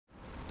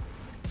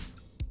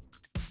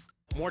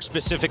More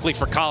specifically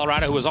for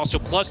Colorado, who was also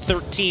plus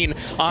 13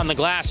 on the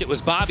glass. It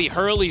was Bobby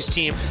Hurley's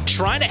team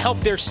trying to help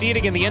their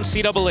seeding in the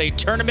NCAA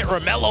tournament.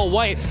 Romello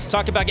White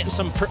talked about getting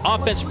some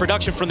offensive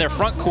production from their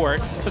front court.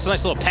 That's a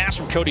nice little pass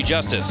from Cody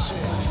Justice.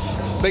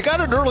 They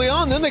got it early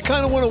on, then they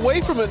kind of went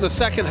away from it in the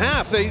second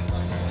half.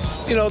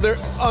 They're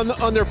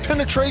on their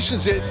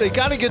penetrations. They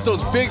got to get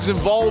those bigs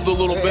involved a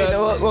little bit.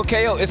 Well,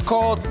 KO, it's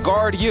called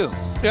guard you.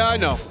 Yeah, I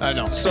know.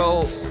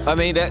 So, I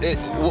mean,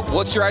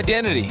 what's your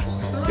identity?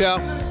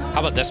 Yeah. How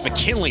about this?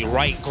 McKinley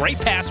Wright. Great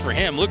pass for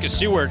him. Lucas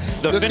Seward.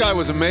 This guy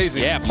was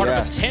amazing. Yeah, part of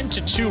a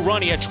 10-2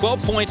 run. He had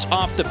 12 points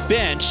off the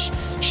bench.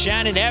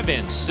 Shannon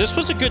Evans. This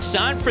was a good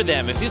sign for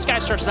them. If this guy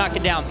starts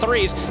knocking down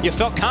threes, you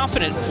felt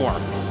confident for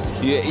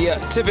him. Yeah.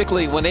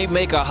 Typically, when they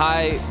make a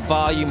high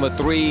volume of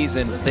threes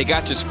and they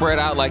got you spread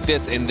out like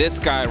this, and this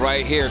guy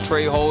right here,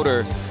 Trey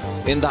Holder,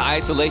 in the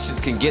isolations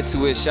can get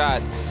to his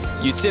shot,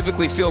 you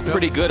typically feel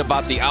pretty good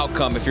about the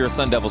outcome if you're a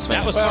Sun Devils fan.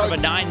 That was part of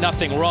a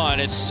 9-0 run.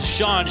 It's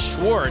Sean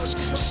Schwartz.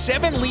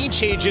 7 lead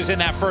changes in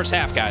that first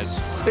half, guys.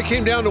 It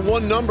came down to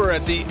one number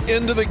at the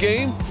end of the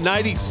game,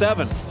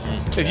 97.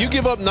 If you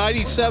give up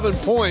 97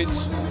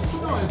 points,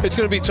 it's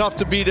going to be tough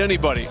to beat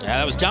anybody. Yeah,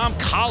 that was Dom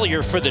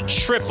Collier for the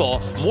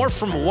triple. More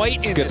from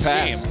White in this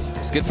game.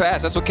 It's a good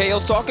pass. That's what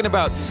KO's talking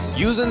about.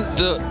 Using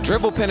the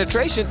dribble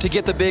penetration to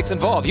get the bigs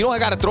involved. You don't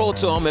got to throw it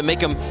to them and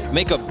make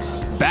a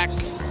back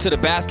to the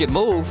basket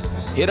move.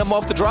 Hit him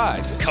off the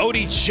drive.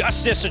 Cody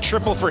Justice, a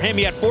triple for him.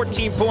 He had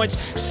 14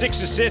 points,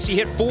 6 assists. He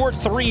hit 4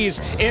 threes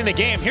in the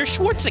game. Here's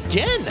Schwartz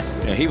again.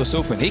 Yeah, he was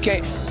hooping. He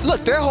came.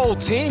 Look, their whole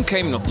team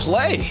came to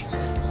play.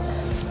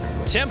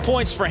 10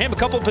 points for him. A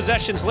couple of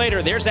possessions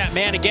later, there's that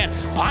man again.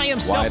 By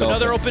himself,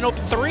 another open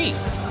three.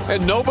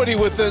 And nobody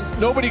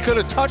could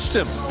have touched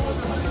him.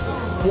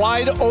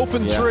 Wide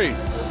open three.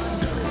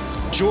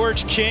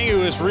 George King, who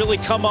has really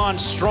come on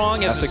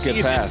strong as the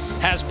season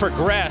has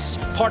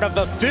progressed, part of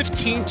a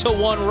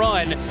 15-1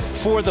 run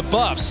for the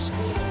Buffs.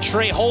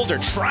 Trey Holder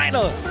trying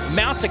to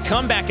mount a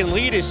comeback and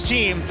lead his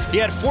team. He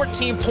had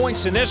 14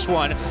 points in this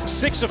one,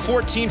 6 of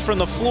 14 from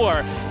the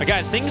floor. But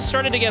guys, things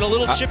started to get a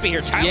little chippy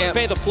here. Tyler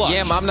Bay, the flush.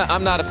 Yeah, I'm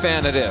not a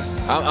fan of this.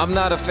 I'm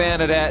not a fan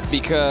of that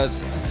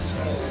because,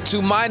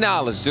 to my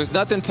knowledge, there's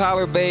nothing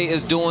Tyler Bay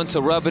is doing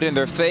to rub it in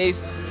their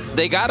face.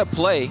 They got to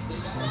play.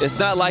 It's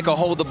not like a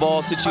hold the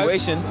ball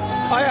situation.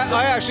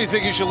 I actually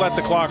think you should let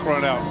the clock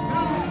run out.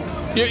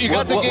 You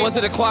got the game. Was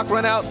it a clock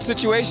run out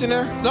situation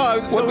there? No.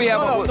 What do we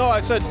have? No,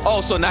 I said. Oh,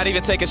 so not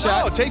even take a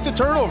shot? No, take the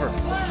turnover.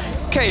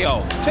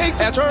 KO. Take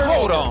the turnover.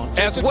 Hold on.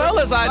 As well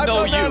as I know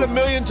you. I've done that a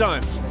million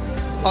times.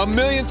 A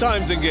million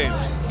times in games.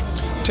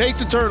 Take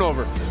the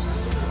turnover.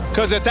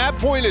 Because at that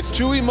point, it's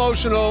too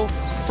emotional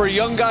for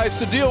young guys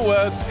to deal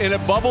with, and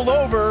it bubbled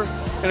over,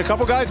 and a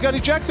couple guys got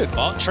ejected.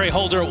 Well, Trey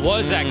Holder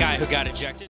was that guy who got ejected.